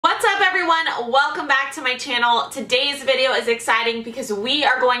everyone, welcome back to my channel. Today's video is exciting because we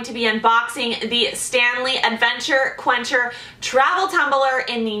are going to be unboxing the Stanley Adventure Quencher Travel Tumbler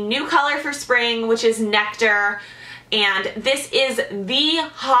in the new color for spring, which is Nectar. And this is the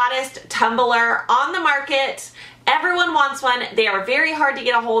hottest tumbler on the market. Everyone wants one. They are very hard to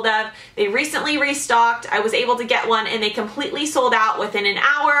get a hold of. They recently restocked. I was able to get one and they completely sold out within an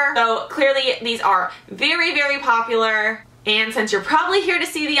hour. So clearly these are very, very popular. And since you're probably here to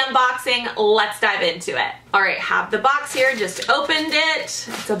see the unboxing, let's dive into it. All right, have the box here, just opened it.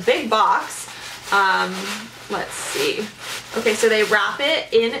 It's a big box. Let's see. Okay, so they wrap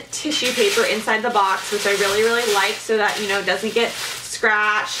it in tissue paper inside the box, which I really, really like so that, you know, it doesn't get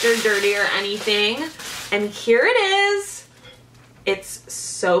scratched or dirty or anything. And here it is. It's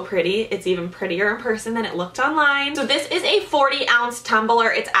so pretty. It's even prettier in person than it looked online. So this is a 40-ounce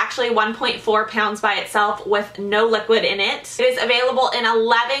tumbler. It's actually 1.4 pounds by itself with no liquid in it. It is available in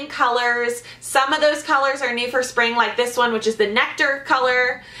 11 colors. Some of those colors are new for spring, like this one, which is the Nectar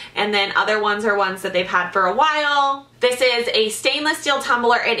color, and then other ones are ones that they've had for a while. This is a stainless steel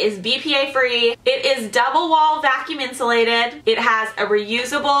tumbler. It is BPA free. It is double wall vacuum insulated. It has a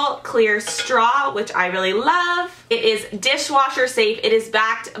reusable clear straw, which I really love. It is dishwasher safe. It is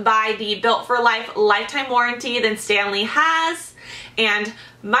backed by the Built for Life lifetime warranty that Stanley has. And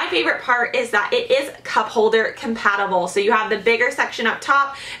my favorite part is that it is cup holder compatible. So you have the bigger section up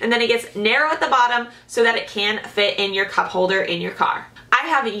top and then it gets narrow at the bottom so that it can fit in your cup holder in your car. I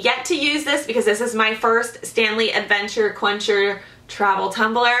have yet to use this because this is my first Stanley Adventure Quencher travel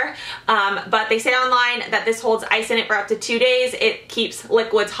tumbler, but they say online that this holds ice in it for up to 2 days. It keeps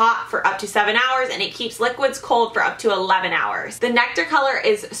liquids hot for up to 7 hours and it keeps liquids cold for up to 11 hours. The Nectar color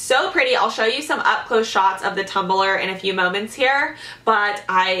is so pretty. I'll show you some up close shots of the tumbler in a few moments here, but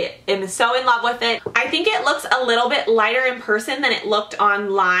I am so in love with it. I think it looks a little bit lighter in person than it looked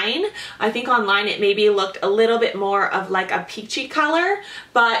online. I think online it maybe looked a little bit more of like a peachy color,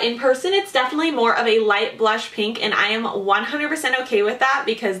 but in person it's definitely more of a light blush pink, and I am 100% okay with that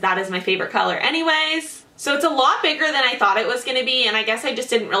because that is my favorite color anyways. So it's a lot bigger than I thought it was going to be, and I guess I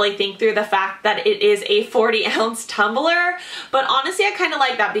just didn't really think through the fact that it is a 40-ounce tumbler. But honestly, I kind of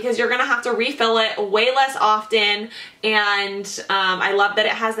like that because you're going to have to refill it way less often, and I love that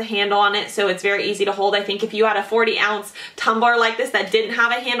it has the handle on it, so it's very easy to hold. I think if you had a 40-ounce tumbler like this that didn't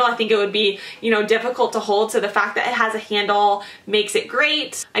have a handle, I think it would be, you know, difficult to hold. So the fact that it has a handle makes it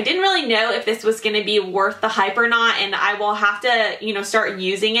great. I didn't really know if this was going to be worth the hype or not, and I will have to, you know, start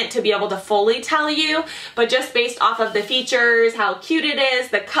using it to be able to fully tell you. But just based off of the features, how cute it is,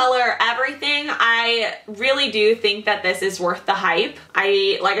 the color, everything, I really do think that this is worth the hype.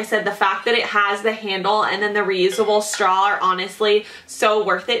 Like I said, the fact that it has the handle and then the reusable straw are honestly so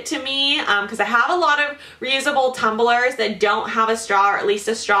worth it to me, because I have a lot of reusable tumblers that don't have a straw, or at least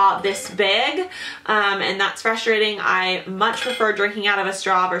a straw this big, and that's frustrating. I much prefer drinking out of a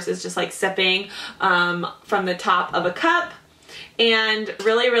straw versus just like sipping from the top of a cup. And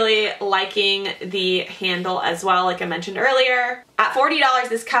really, really liking the handle as well, like I mentioned earlier. At $40,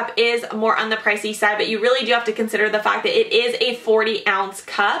 this cup is more on the pricey side, but you really do have to consider the fact that it is a 40-ounce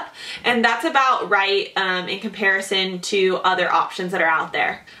cup, and that's about right in comparison to other options that are out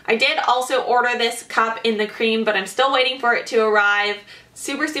there. I did also order this cup in the cream, but I'm still waiting for it to arrive.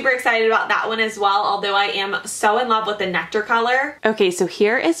 Super, super excited about that one as well, although I am so in love with the Nectar color. Okay, so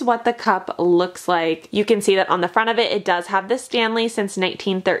here is what the cup looks like. You can see that on the front of it, it does have the Stanley since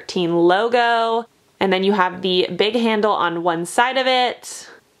 1913 logo, and then you have the big handle on one side of it.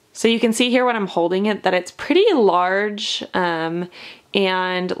 So you can see here when I'm holding it that it's pretty large, and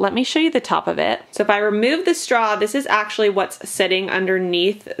let me show you the top of it. So if I remove the straw, this is actually what's sitting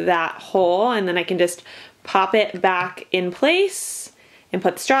underneath that hole, and then I can just pop it back in place and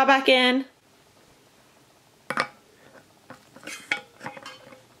put the straw back in.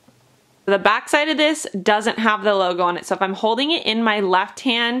 The back side of this doesn't have the logo on it, so if I'm holding it in my left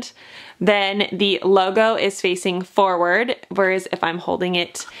hand, then the logo is facing forward, whereas if I'm holding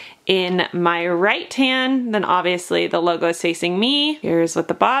it in my right hand, then obviously the logo is facing me. Here's what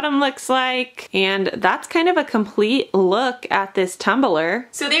the bottom looks like, and that's kind of a complete look at this tumbler.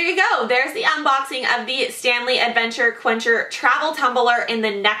 So there you go. There's the unboxing of the Stanley Adventure Quencher Travel Tumbler in the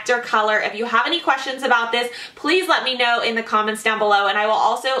Nectar color. If you have any questions about this, please let me know in the comments down below, and I will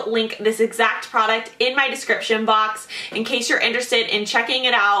also link this exact product in my description box in case you're interested in checking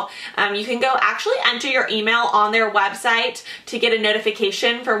it out. You can go actually enter your email on their website to get a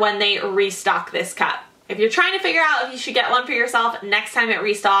notification for when they restock this cup. If you're trying to figure out if you should get one for yourself next time it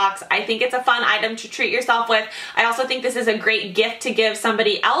restocks, I think it's a fun item to treat yourself with. I also think this is a great gift to give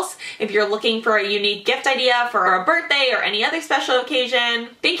somebody else if you're looking for a unique gift idea for a birthday or any other special occasion.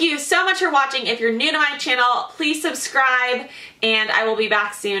 Thank you so much for watching. If you're new to my channel, please subscribe, and I will be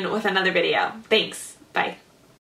back soon with another video. Thanks. Bye.